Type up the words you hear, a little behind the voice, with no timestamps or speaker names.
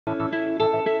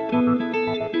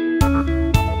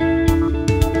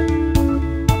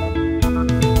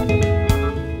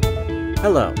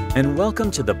Hello, and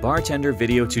welcome to the BarTender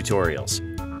video tutorials.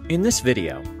 In this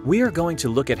video, we are going to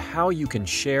look at how you can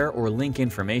share or link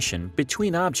information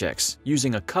between objects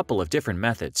using a couple of different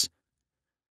methods.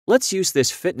 Let's use this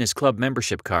fitness club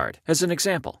membership card as an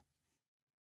example.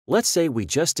 Let's say we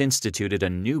just instituted a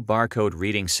new barcode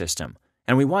reading system,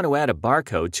 and we want to add a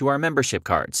barcode to our membership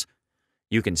cards.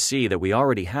 You can see that we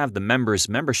already have the member's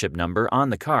membership number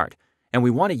on the card, and we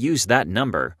want to use that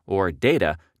number, or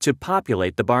data, to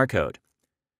populate the barcode.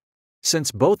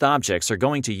 Since both objects are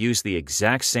going to use the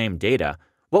exact same data,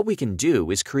 what we can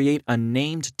do is create a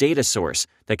named data source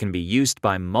that can be used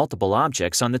by multiple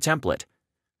objects on the template.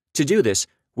 To do this,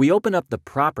 we open up the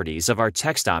properties of our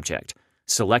text object,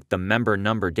 select the member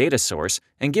number data source,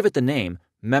 and give it the name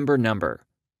member number.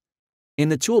 In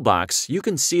the toolbox, you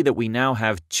can see that we now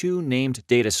have two named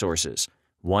data sources,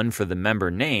 one for the member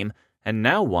name and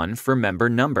now one for member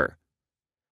number.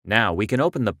 Now we can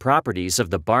open the properties of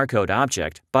the barcode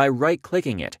object by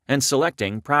right-clicking it and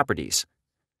selecting Properties.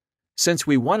 Since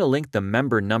we want to link the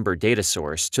member number data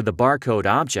source to the barcode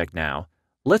object now,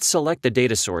 let's select the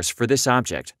data source for this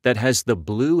object that has the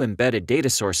blue embedded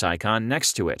data source icon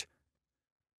next to it.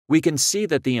 We can see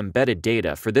that the embedded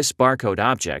data for this barcode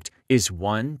object is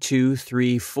 1, 2,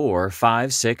 3, 4,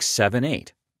 5, 6, 7,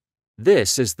 8.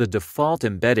 This is the default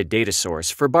embedded data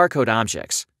source for barcode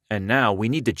objects. And now we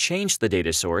need to change the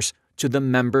data source to the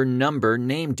member number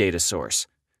named data source.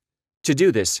 To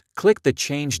do this, click the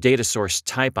Change Data Source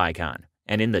Type icon,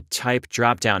 and in the Type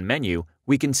drop-down menu,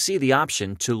 we can see the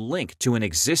option to link to an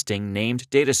existing named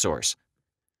data source.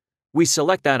 We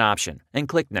select that option and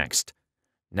click Next.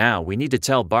 Now we need to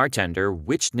tell BarTender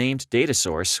which named data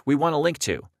source we want to link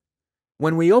to.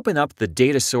 When we open up the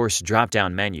Data Source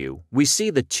drop-down menu, we see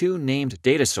the two named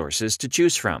data sources to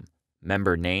choose from,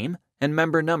 member name and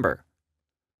member number.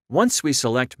 Once we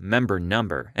select member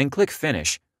number and click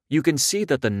Finish, you can see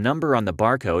that the number on the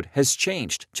barcode has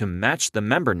changed to match the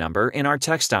member number in our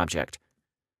text object.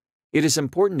 It is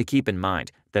important to keep in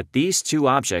mind that these two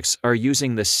objects are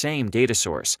using the same data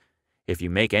source. If you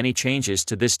make any changes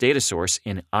to this data source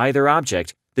in either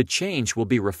object, the change will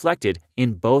be reflected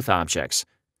in both objects.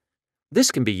 This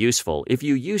can be useful if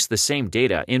you use the same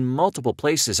data in multiple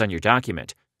places on your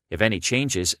document. If any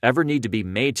changes ever need to be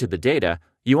made to the data,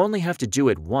 you only have to do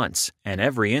it once, and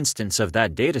every instance of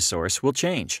that data source will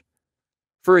change.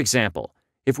 For example,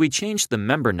 if we change the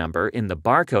member number in the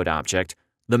barcode object,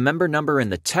 the member number in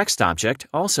the text object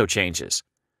also changes.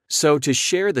 So to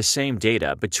share the same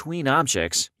data between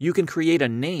objects, you can create a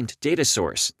named data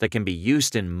source that can be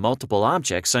used in multiple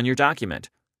objects on your document.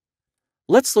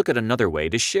 Let's look at another way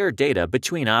to share data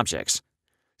between objects.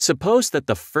 Suppose that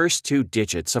the first two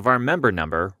digits of our member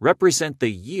number represent the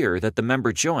year that the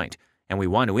member joined, and we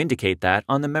want to indicate that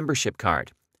on the membership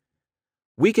card.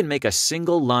 We can make a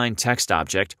single-line text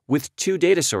object with two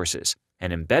data sources,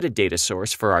 an embedded data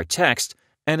source for our text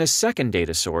and a second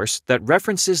data source that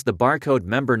references the barcode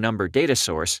member number data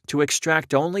source to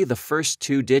extract only the first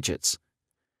two digits.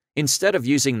 Instead of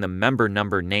using the member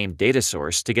number named data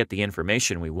source to get the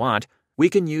information we want,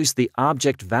 we can use the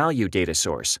object value data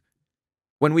source.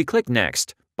 When we click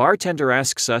Next, BarTender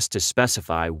asks us to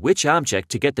specify which object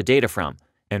to get the data from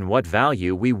and what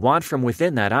value we want from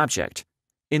within that object.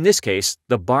 In this case,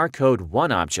 the barcode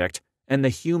 1 object and the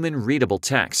human readable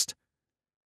text.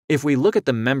 If we look at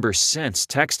the member sense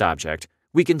text object,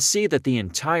 we can see that the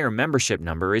entire membership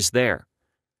number is there.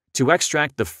 To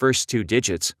extract the first two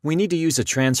digits, we need to use a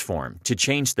transform to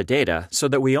change the data so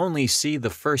that we only see the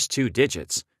first two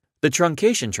digits. The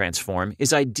truncation transform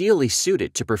is ideally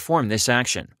suited to perform this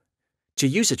action. To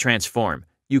use a transform,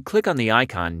 you click on the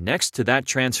icon next to that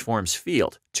transform's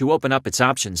field to open up its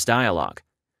options dialog.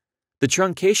 The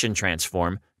truncation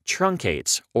transform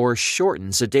truncates or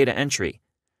shortens a data entry.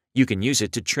 You can use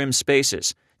it to trim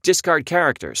spaces, discard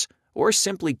characters, or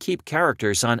simply keep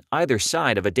characters on either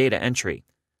side of a data entry.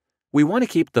 We want to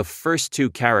keep the first two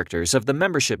characters of the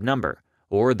membership number,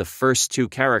 or the first two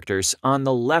characters on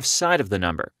the left side of the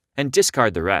number, and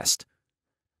discard the rest.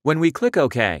 When we click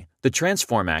OK, the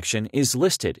transform action is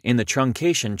listed in the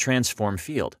truncation transform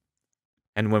field.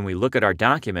 And when we look at our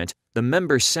document, the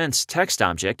member sense text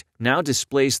object now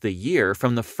displays the year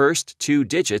from the first two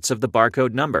digits of the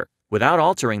barcode number, without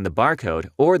altering the barcode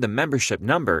or the membership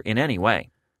number in any way.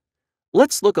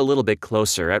 Let's look a little bit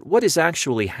closer at what is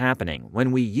actually happening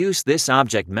when we use this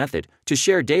object method to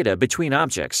share data between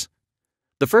objects.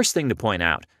 The first thing to point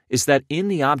out is that in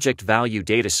the object value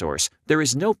data source, there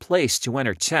is no place to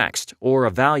enter text or a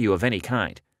value of any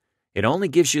kind. It only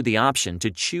gives you the option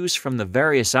to choose from the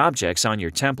various objects on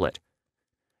your template.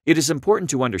 It is important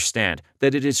to understand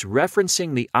that it is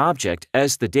referencing the object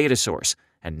as the data source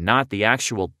and not the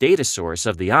actual data source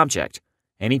of the object.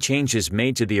 Any changes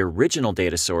made to the original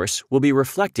data source will be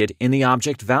reflected in the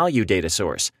object value data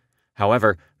source.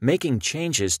 However, making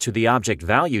changes to the object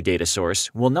value data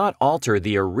source will not alter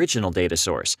the original data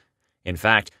source. In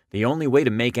fact, the only way to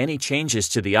make any changes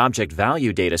to the object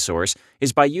value data source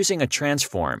is by using a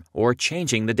transform or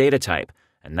changing the data type,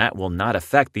 and that will not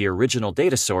affect the original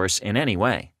data source in any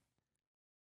way.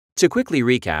 To quickly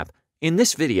recap, in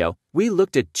this video, we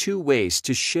looked at two ways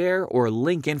to share or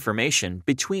link information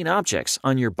between objects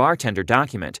on your BarTender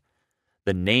document.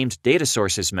 The named data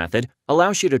sources method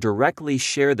allows you to directly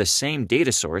share the same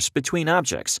data source between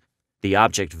objects. The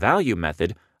object value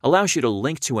method allows you to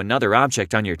link to another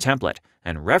object on your template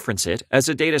and reference it as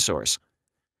a data source.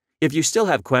 If you still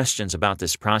have questions about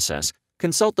this process,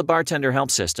 consult the BarTender Help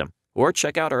System or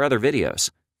check out our other videos.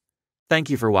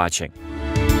 Thank you for watching.